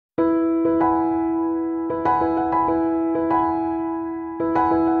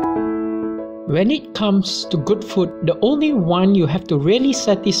When it comes to good food, the only one you have to really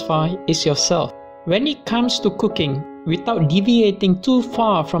satisfy is yourself. When it comes to cooking, without deviating too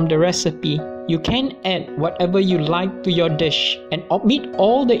far from the recipe, you can add whatever you like to your dish and omit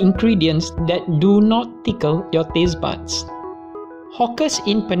all the ingredients that do not tickle your taste buds. Hawkers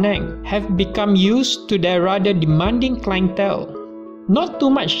in Penang have become used to their rather demanding clientele. Not too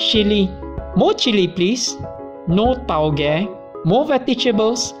much chili. More chili please. No tauge. More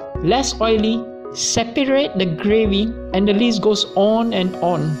vegetables. Less oily. Separate the gravy, and the list goes on and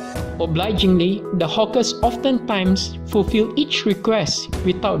on. Obligingly, the hawkers oftentimes fulfill each request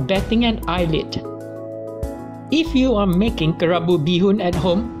without batting an eyelid. If you are making kerabu bihun at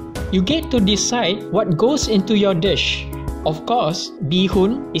home, you get to decide what goes into your dish. Of course,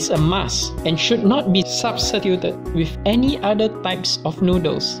 bihun is a must and should not be substituted with any other types of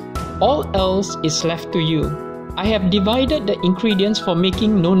noodles. All else is left to you. I have divided the ingredients for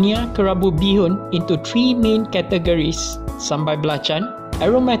making Nyonya kerabu bihun into 3 main categories: sambal belacan,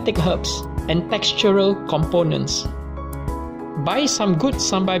 aromatic herbs, and textural components. Buy some good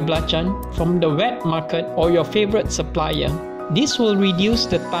sambal belacan from the wet market or your favorite supplier. This will reduce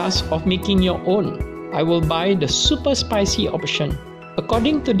the task of making your own. I will buy the super spicy option.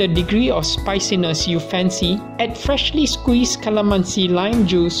 According to the degree of spiciness you fancy, add freshly squeezed calamansi lime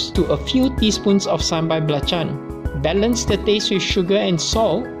juice to a few teaspoons of sambal belacan. Balance the taste with sugar and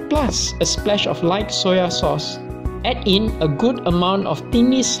salt, plus a splash of light soya sauce. Add in a good amount of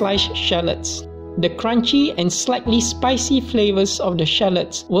thinly sliced shallots. The crunchy and slightly spicy flavors of the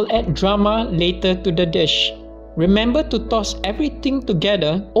shallots will add drama later to the dish. Remember to toss everything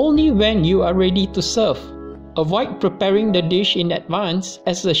together only when you are ready to serve. Avoid preparing the dish in advance,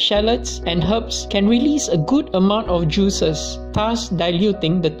 as the shallots and herbs can release a good amount of juices, thus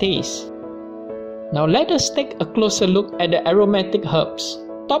diluting the taste. Now let us take a closer look at the aromatic herbs.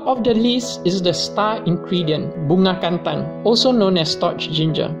 Top of the list is the star ingredient, bunga kantan, also known as torch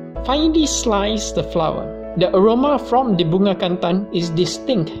ginger. Finely slice the flower. The aroma from the bunga kantan is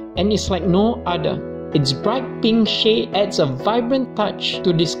distinct and is like no other. Its bright pink shade adds a vibrant touch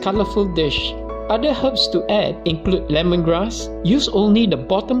to this colorful dish. Other herbs to add include lemongrass, use only the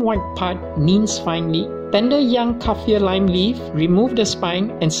bottom white part, minced finely, tender young kaffir lime leaf, remove the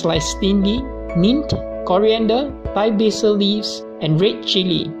spine and slice thinly, mint, coriander, Thai basil leaves, and red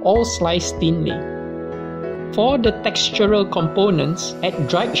chili, all sliced thinly. For the textural components, add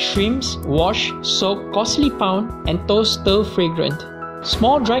dried shrimps, wash, soak, costly pound, and toast till fragrant.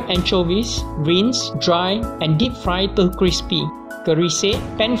 Small dried anchovies, rinse, dry, and deep fry till crispy. Kerise,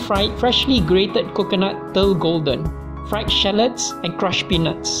 pan-fried freshly grated coconut till golden. Fried shallots and crushed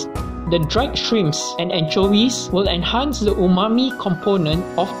peanuts. The dried shrimps and anchovies will enhance the umami component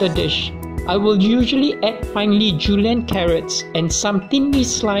of the dish. I will usually add finely julienne carrots and some thinly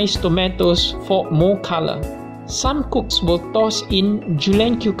sliced tomatoes for more color. Some cooks will toss in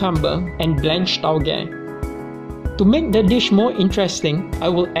julienne cucumber and blanched tauge. To make the dish more interesting, I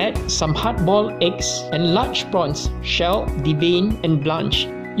will add some hard-boiled eggs and large prawns, shell, devein, and blanch.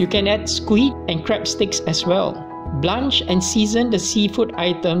 You can add squid and crab sticks as well. Blanch and season the seafood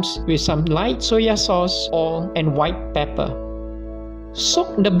items with some light soya sauce, oil, and white pepper.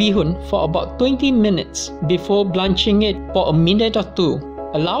 Soak the bihun for about 20 minutes before blanching it for a minute or two.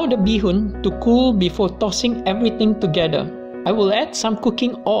 Allow the bihun to cool before tossing everything together. I will add some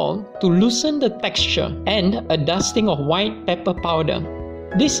cooking oil to loosen the texture and a dusting of white pepper powder.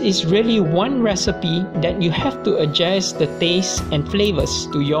 This is really one recipe that you have to adjust the taste and flavors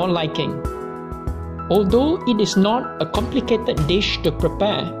to your liking. Although it is not a complicated dish to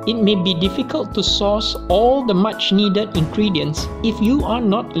prepare, it may be difficult to source all the much needed ingredients if you are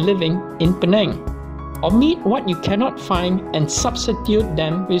not living in Penang. Omit what you cannot find and substitute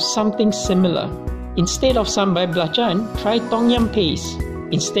them with something similar. Instead of sambal belacan, try tom yum paste.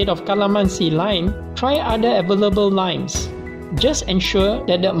 Instead of calamansi lime, try other available limes. Just ensure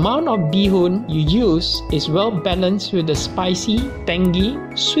that the amount of bihun you use is well balanced with the spicy, tangy,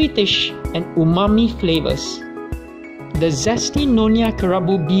 sweetish, and umami flavors. The zesty Nyonya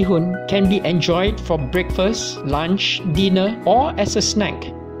kerabu bihun can be enjoyed for breakfast, lunch, dinner, or as a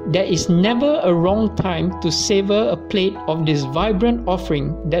snack. There is never a wrong time to savor a plate of this vibrant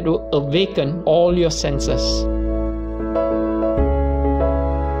offering that will awaken all your senses.